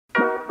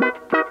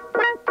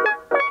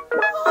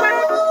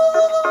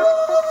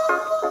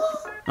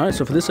Alright,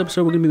 so for this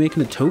episode we're going to be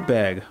making a tote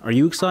bag. Are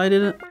you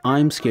excited?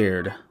 I'm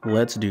scared.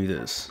 Let's do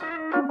this.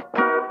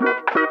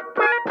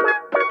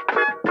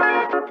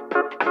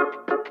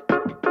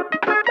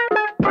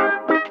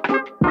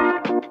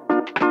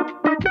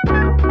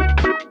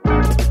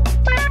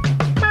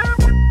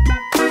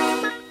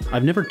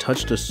 I've never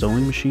touched a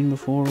sewing machine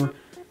before,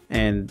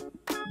 and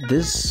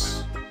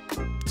it's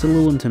a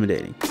little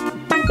intimidating.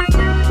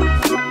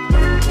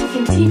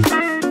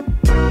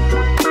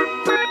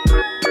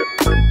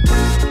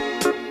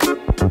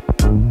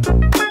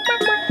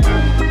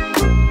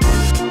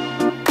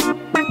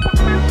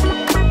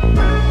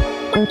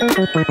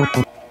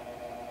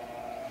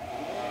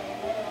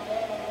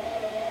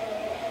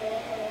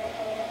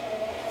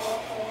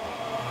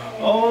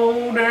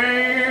 Oh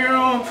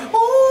damn! Ooh!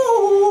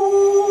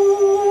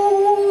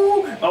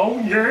 Oh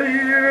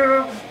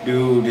yeah!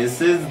 Dude,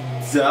 this is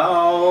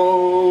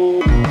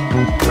dope!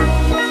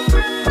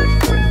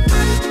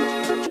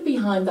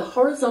 Behind the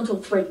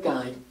horizontal thread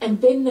guide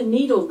and then the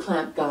needle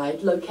clamp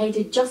guide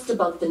located just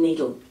above the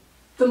needle.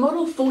 For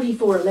model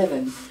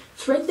 4411,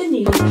 thread the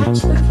needle,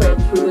 catch the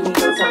thread through the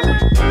needle's eye.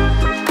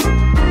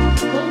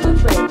 Pull the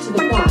thread to the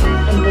back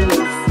and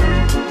release.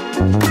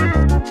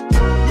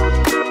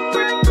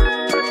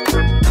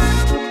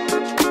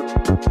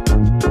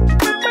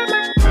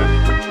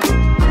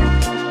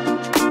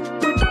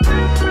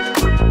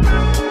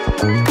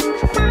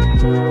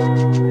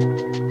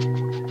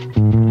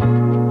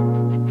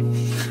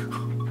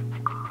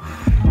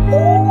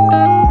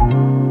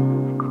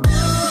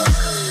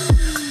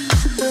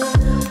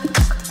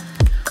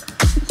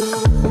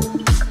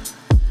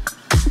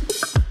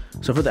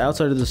 So for the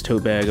outside of this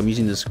tote bag, I'm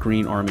using this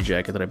green army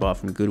jacket that I bought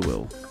from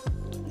Goodwill.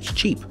 It's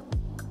cheap.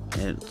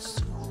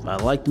 I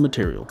like the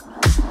material.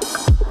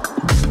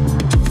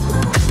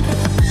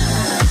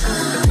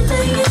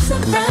 Today is a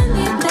brand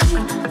new day.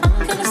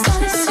 I'm gonna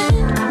start it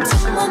soon.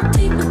 Someone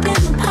deep within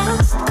the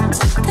past.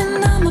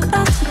 Something I'm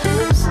about to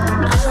lose. I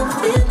don't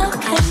feel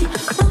okay.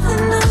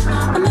 Moving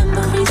on, my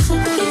memories of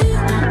you.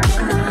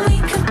 Getting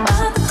weaker by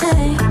the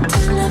day.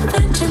 Till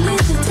eventually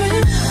they're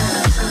through.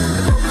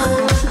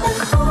 Hold on.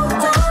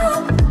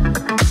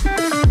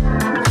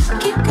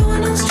 Keep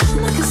going on strong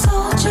like a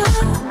soldier.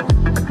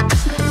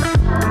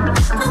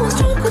 I was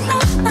drunk with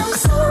love, now I'm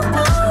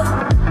sober.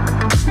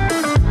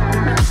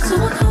 So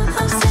I can't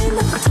help saying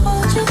that I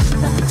told you,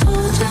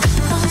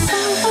 I'm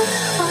sober,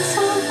 I'm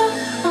sober,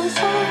 I'm sober, I'm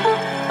sober,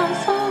 I'm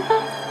sober,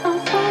 I'm sober,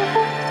 I'm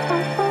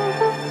sober.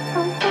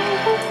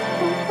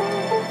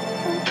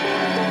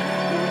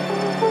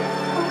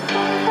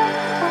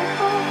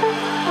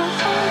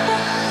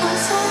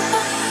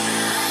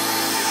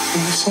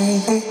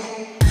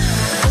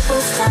 It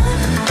was time,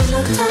 we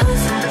looked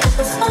us, it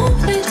was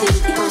already the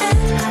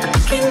end.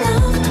 Waking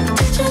up,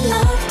 did your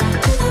love,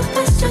 did our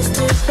best just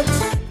to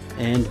pretend.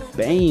 And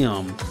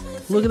bam!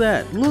 Look at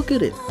that! Look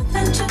at it!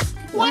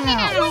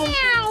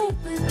 Wow!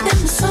 In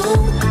the soul,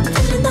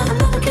 feeling that I'm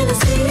never gonna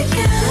see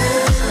again.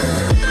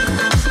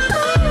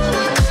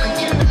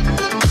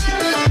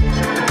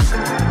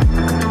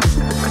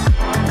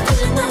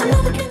 Feeling that I'm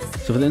never gonna see.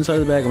 So for the inside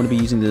of the bag, I'm going to be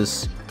using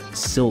this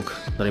silk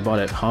that I bought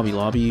at Hobby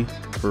Lobby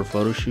for a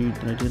photo shoot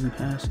that I did in the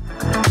past.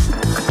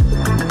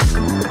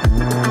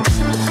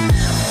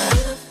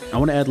 I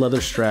want to add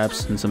leather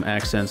straps and some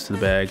accents to the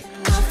bag.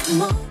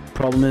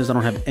 Problem is, I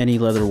don't have any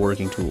leather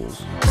working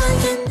tools,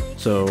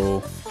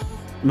 so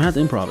I'm gonna have to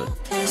improv it.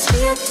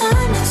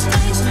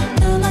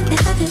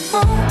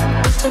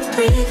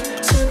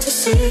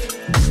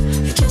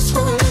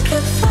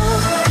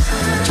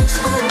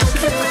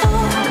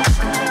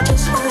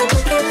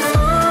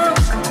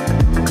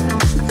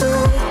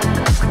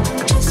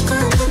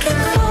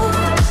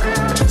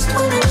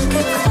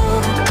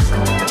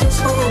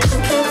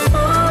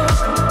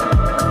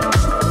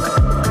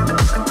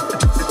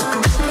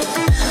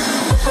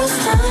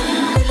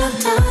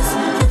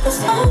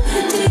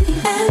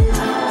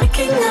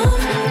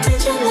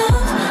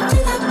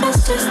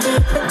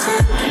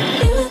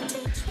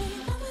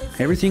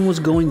 Everything was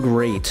going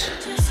great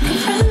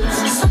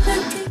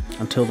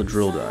until the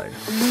drill died.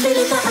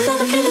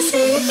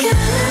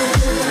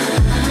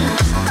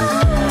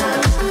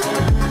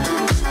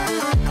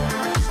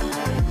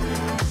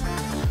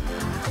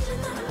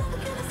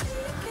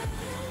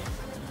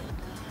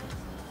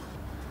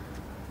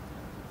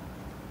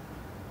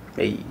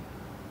 Hey.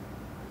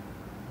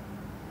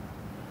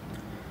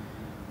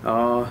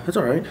 It's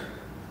alright.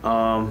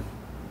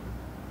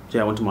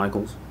 Yeah, I went to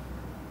Michael's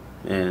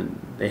and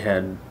they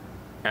had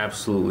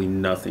absolutely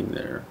nothing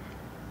there.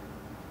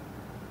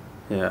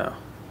 Yeah,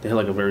 they had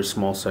like a very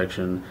small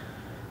section,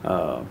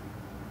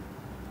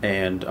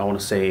 and I want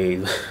to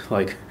say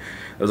like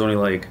it was only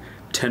like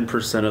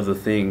 10% of the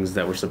things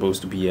that were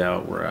supposed to be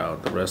out were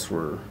out. The rest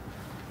were,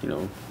 you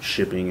know,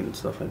 shipping and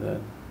stuff like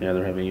that. Yeah,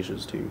 they're having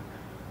issues too.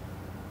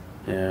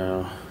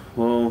 Yeah,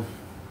 well,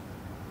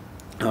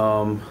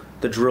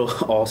 the drill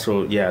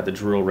also, yeah, the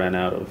drill ran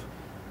out of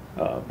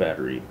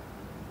battery,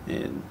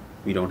 and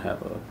we don't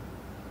have a,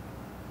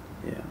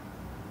 yeah,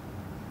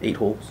 8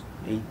 holes.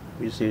 We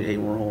just need 8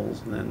 more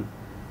holes, and then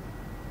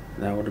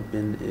that would have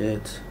been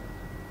it.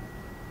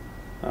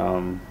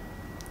 I'll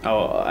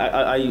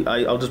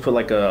just put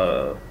like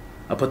I'll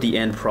put the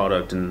end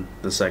product in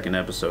the second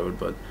episode,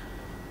 but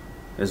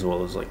as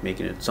well as like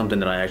making it something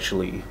that I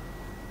actually,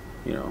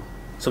 you know,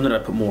 something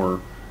that I put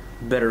more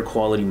better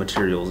quality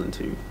materials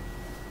into.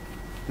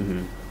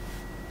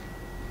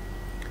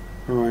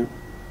 All right.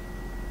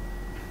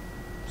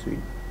 Sweet.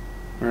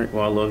 All right.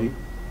 Well, I love you.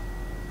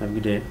 Have a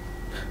good day.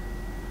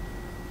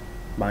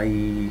 Bye.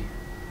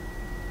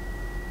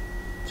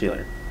 See you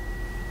later.